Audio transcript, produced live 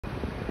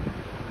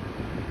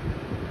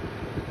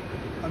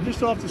I'm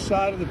just off the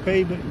side of the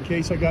pavement in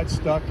case I got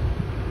stuck.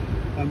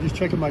 I'm just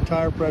checking my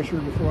tire pressure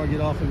before I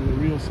get off into the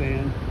real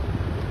sand.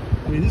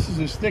 I mean, this is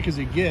as thick as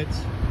it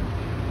gets.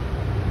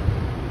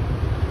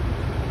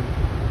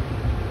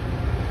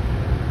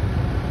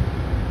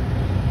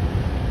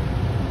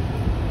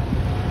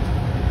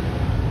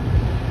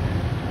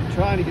 I'm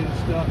trying to get it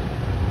stuck.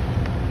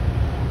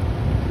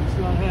 It's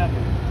not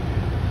happening.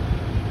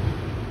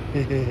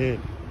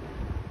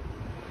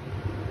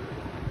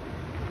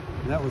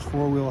 That was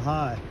 4-wheel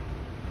high.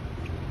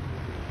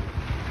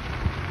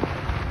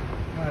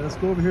 All right, let's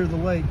go over here to the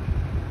lake.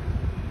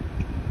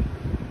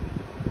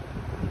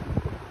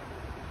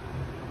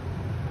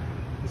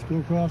 Let's go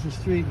across the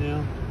street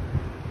now.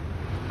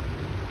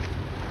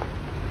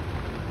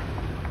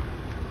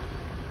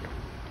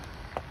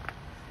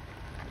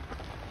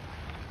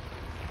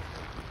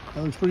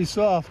 That looks pretty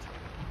soft.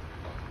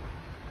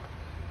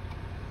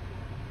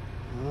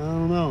 I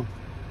don't know.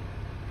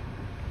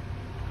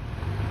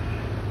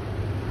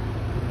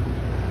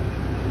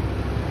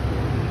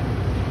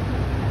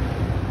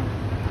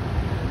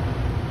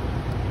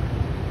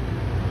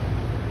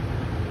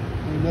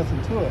 Ain't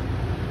nothing to it.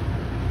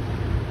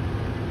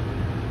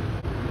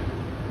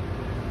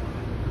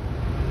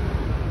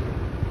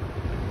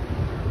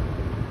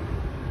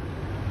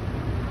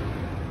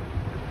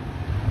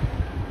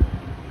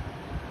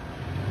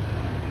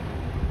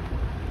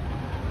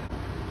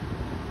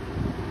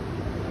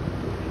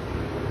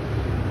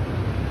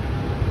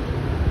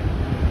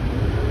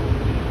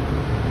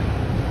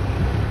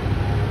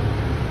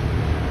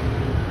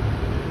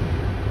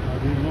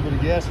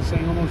 Gas, this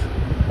thing almost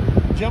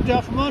jumped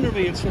out from under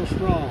me. It's so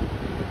strong.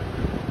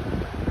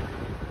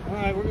 All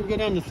right, we're gonna go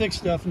down to thick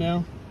stuff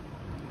now.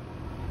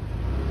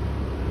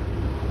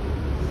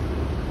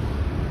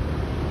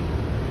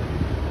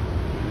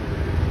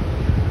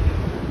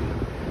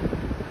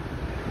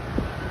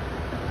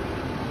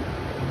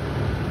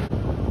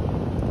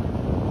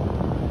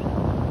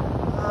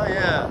 Oh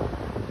yeah,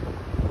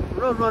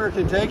 Road Runner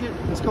can take it.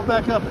 Let's go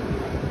back up it.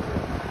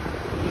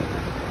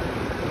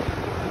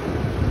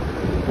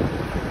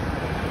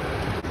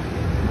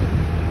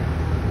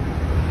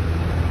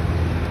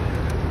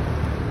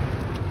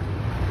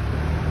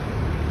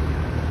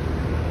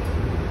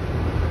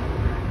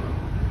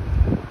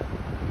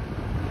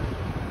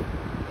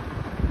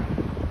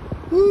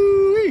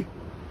 Woo-wee.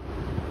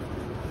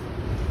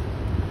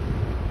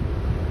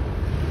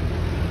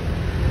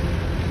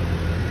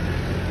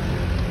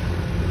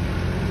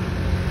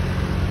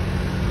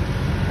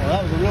 Well,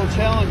 that was a real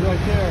challenge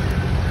right there.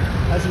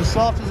 That's as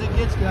soft as it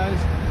gets, guys.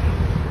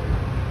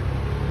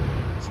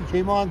 She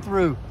came on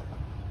through.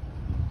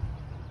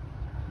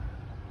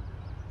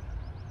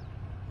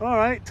 All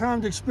right,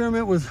 time to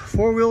experiment with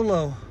 4-wheel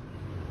low.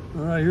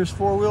 All right, here's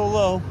 4-wheel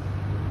low.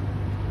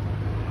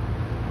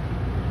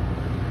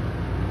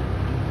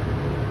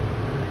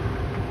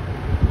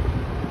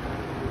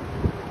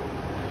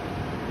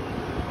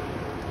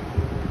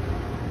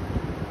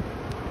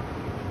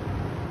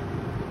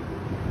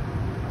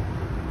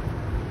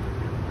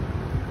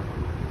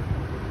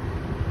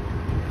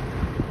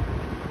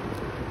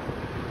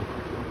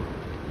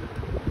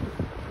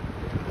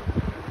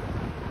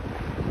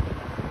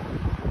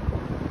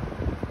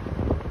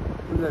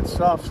 Where's that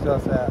soft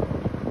stuff at?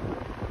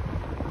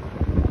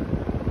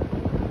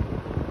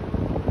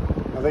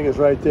 I think it's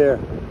right there.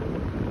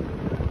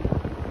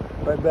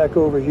 Right back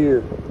over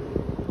here.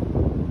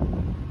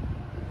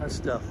 That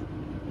stuff.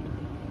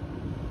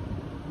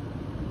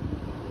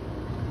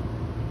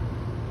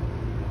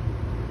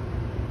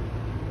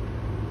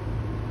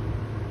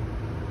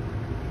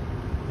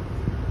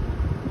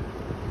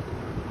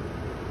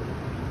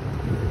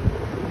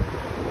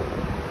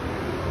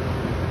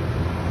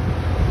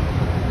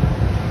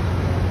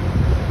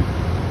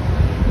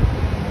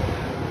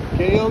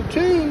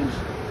 KO2s.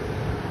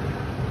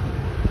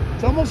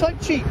 It's almost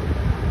like cheap.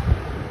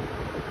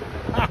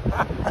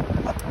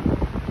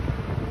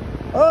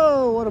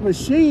 Oh, what a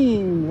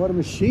machine. What a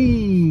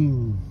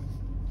machine.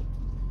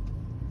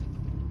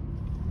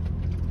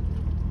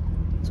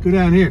 Let's go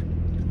down here.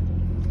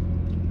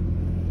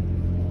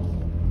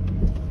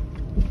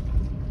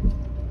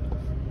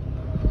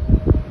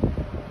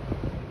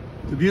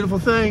 It's a beautiful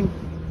thing.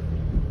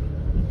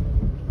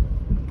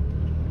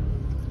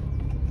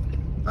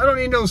 I don't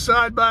need no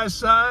side by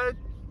side.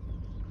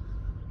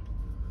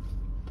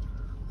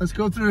 Let's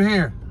go through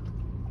here.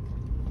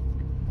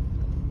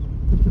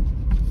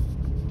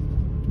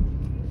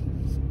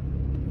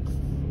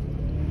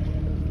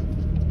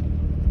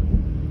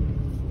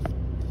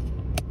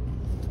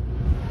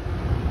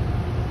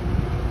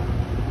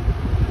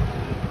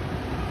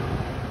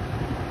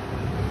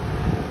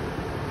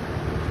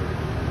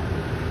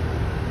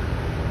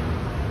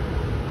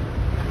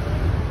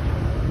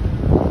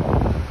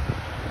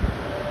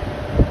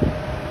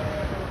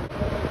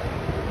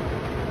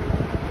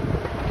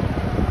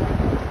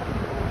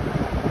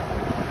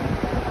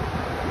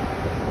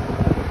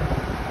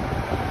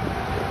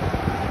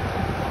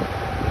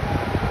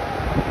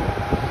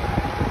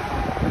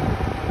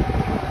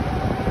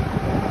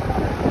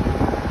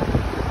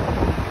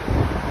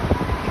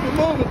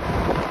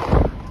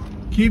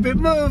 Keep it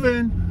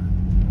moving.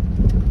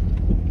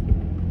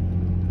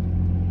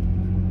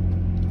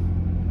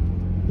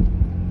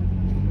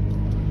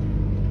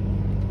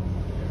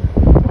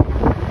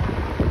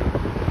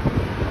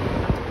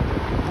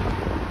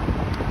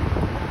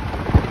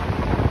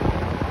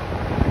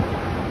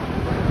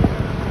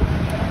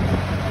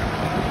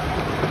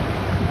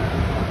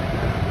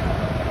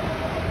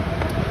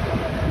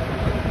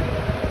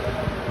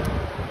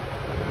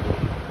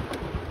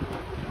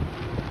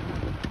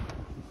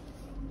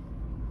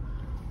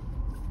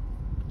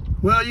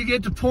 Well, you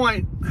get the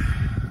point.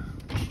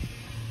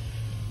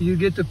 You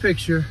get the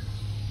picture.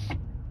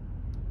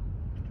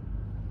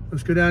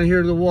 Let's go down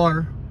here to the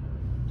water.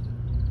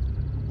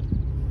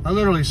 I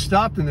literally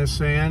stopped in this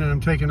sand and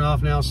I'm taking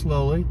off now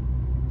slowly.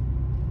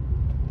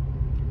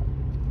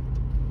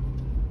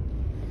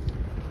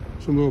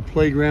 Some little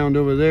playground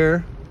over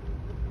there.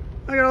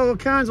 I got all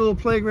kinds of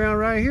little playground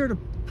right here to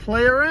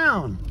play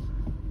around.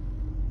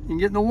 You can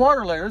get in the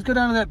water later. Let's go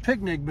down to that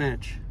picnic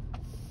bench.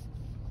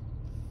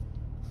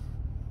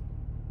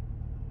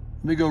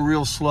 Let me go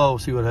real slow,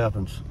 see what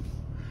happens.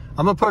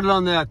 I'm gonna put it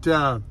on that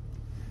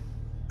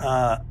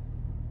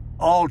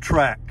all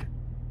track.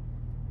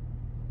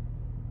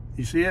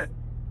 You see it?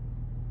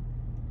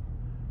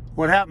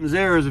 What happens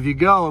there is if you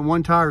go and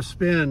one tire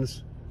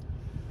spins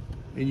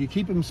and you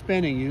keep them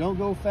spinning, you don't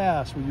go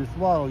fast with your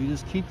throttle, you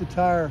just keep the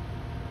tire,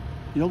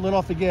 you don't let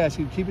off the gas,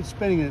 you keep it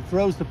spinning and it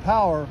throws the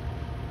power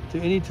to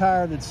any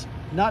tire that's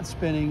not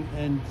spinning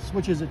and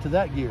switches it to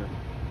that gear.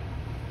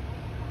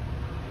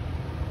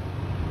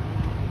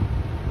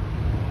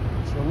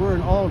 So we're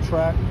in all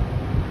track,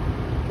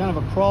 kind of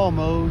a crawl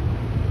mode.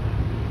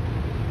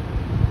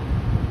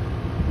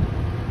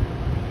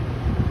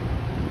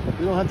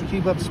 We don't have to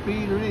keep up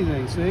speed or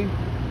anything, see?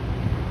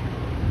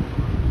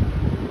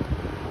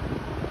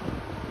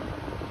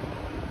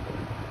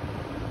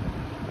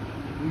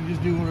 We can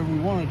just do whatever we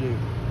want to do.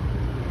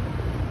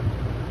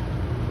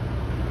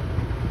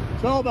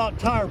 It's all about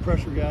tire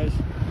pressure, guys.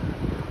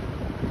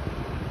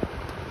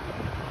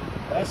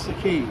 That's the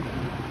key.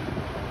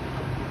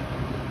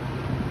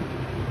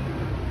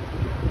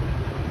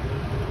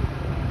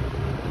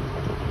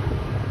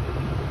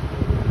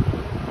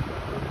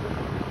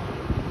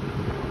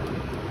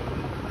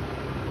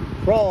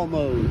 Crawl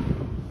mode.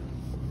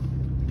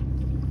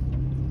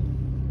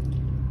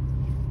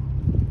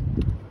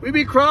 We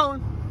be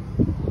crawling.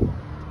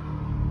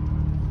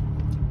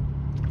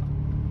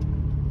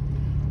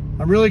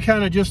 I'm really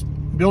kind of just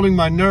building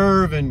my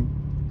nerve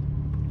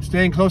and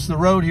staying close to the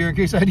road here in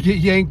case I had to get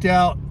yanked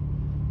out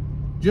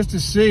just to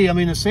see. I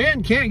mean, the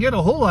sand can't get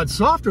a whole lot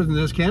softer than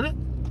this, can it?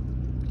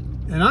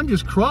 And I'm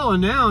just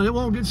crawling now and it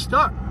won't get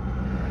stuck.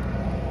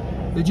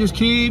 It just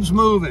keeps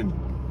moving.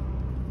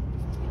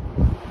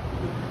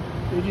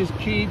 It just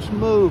keeps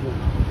moving.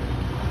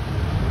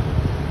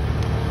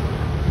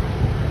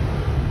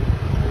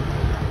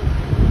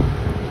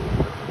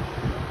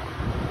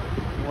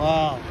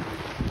 Wow.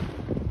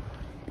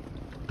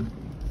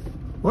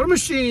 What a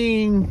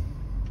machine.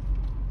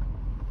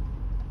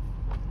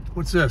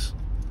 What's this?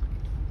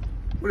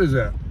 What is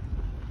that?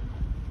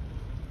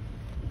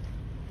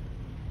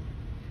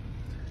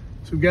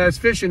 Some guys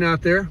fishing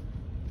out there.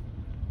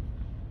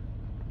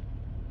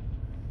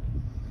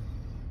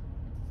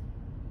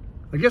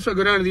 I guess I'll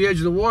go down to the edge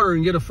of the water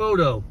and get a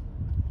photo.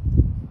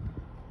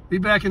 Be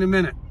back in a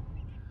minute.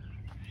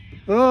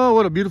 Oh,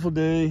 what a beautiful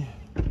day.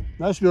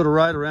 Nice to be able to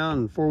ride around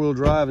in four-wheel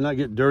drive and not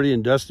get dirty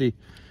and dusty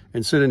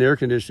and sit in air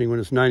conditioning when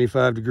it's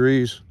 95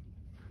 degrees.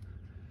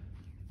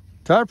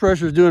 Tire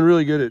pressure is doing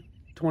really good at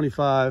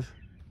 25.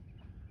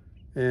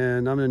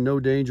 And I'm in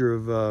no danger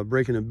of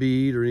breaking a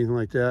bead or anything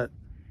like that.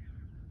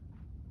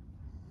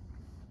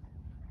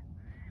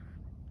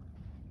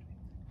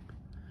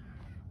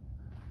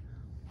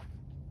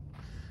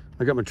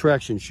 I got my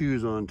traction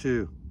shoes on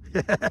too.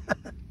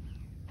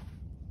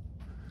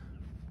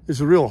 It's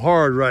real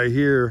hard right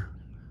here,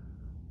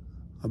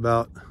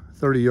 about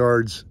 30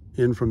 yards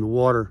in from the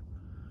water.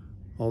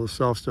 All the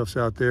soft stuff's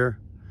out there.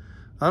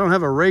 I don't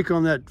have a rake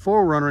on that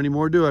 4Runner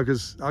anymore, do I?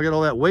 Because I got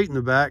all that weight in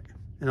the back,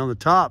 and on the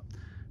top,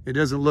 it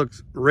doesn't look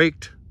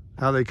raked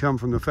how they come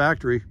from the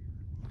factory.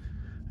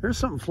 There's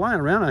something flying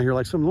around out here,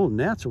 like some little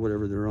gnats or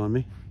whatever that are on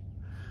me.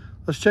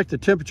 Let's check the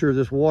temperature of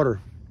this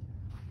water.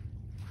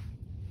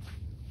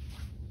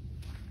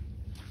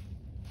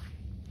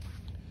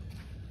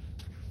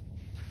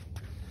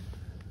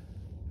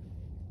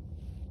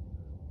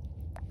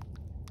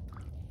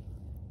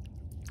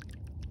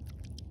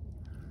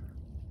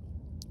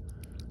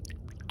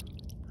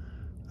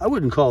 I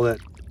wouldn't call that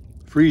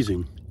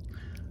freezing.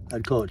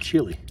 I'd call it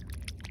chilly.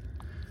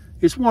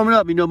 It's warming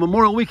up. You know,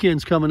 Memorial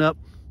Weekend's coming up.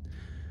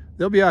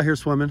 They'll be out here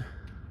swimming.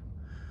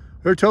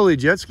 They're totally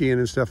jet skiing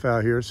and stuff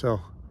out here, so.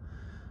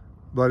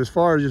 But as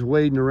far as just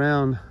wading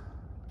around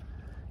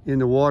in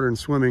the water and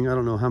swimming, I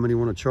don't know how many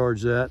want to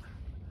charge that.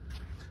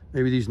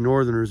 Maybe these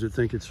northerners that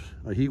think it's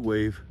a heat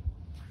wave.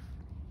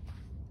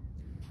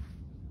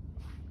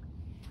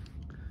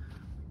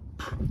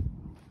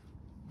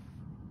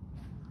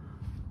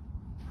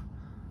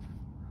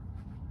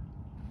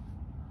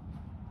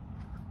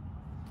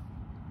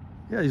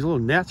 Yeah, these little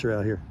gnats are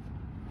out here.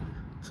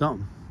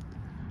 Something.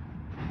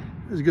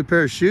 There's a good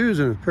pair of shoes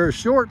and a pair of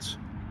shorts.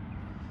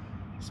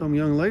 Some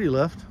young lady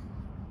left.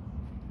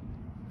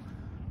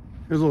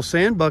 There's a little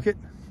sand bucket.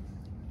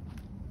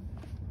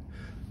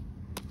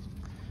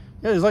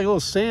 Yeah, there's like little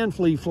sand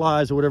flea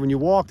flies or whatever. When you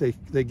walk,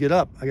 they get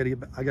up. I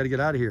gotta get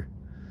out of here.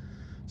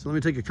 So let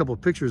me take a couple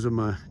of pictures of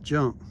my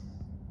junk.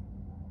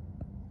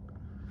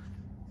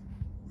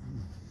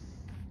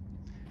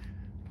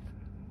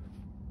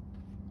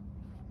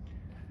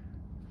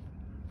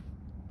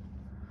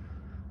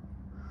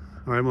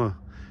 All right, I'm gonna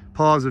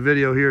pause the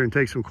video here and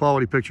take some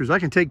quality pictures. I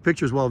can take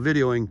pictures while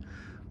videoing,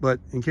 but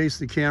in case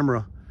the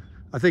camera,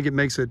 I think it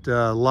makes it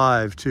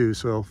live too,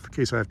 so in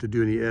case I have to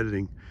do any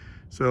editing.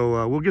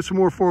 So we'll get some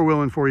more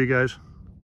four-wheeling for you guys.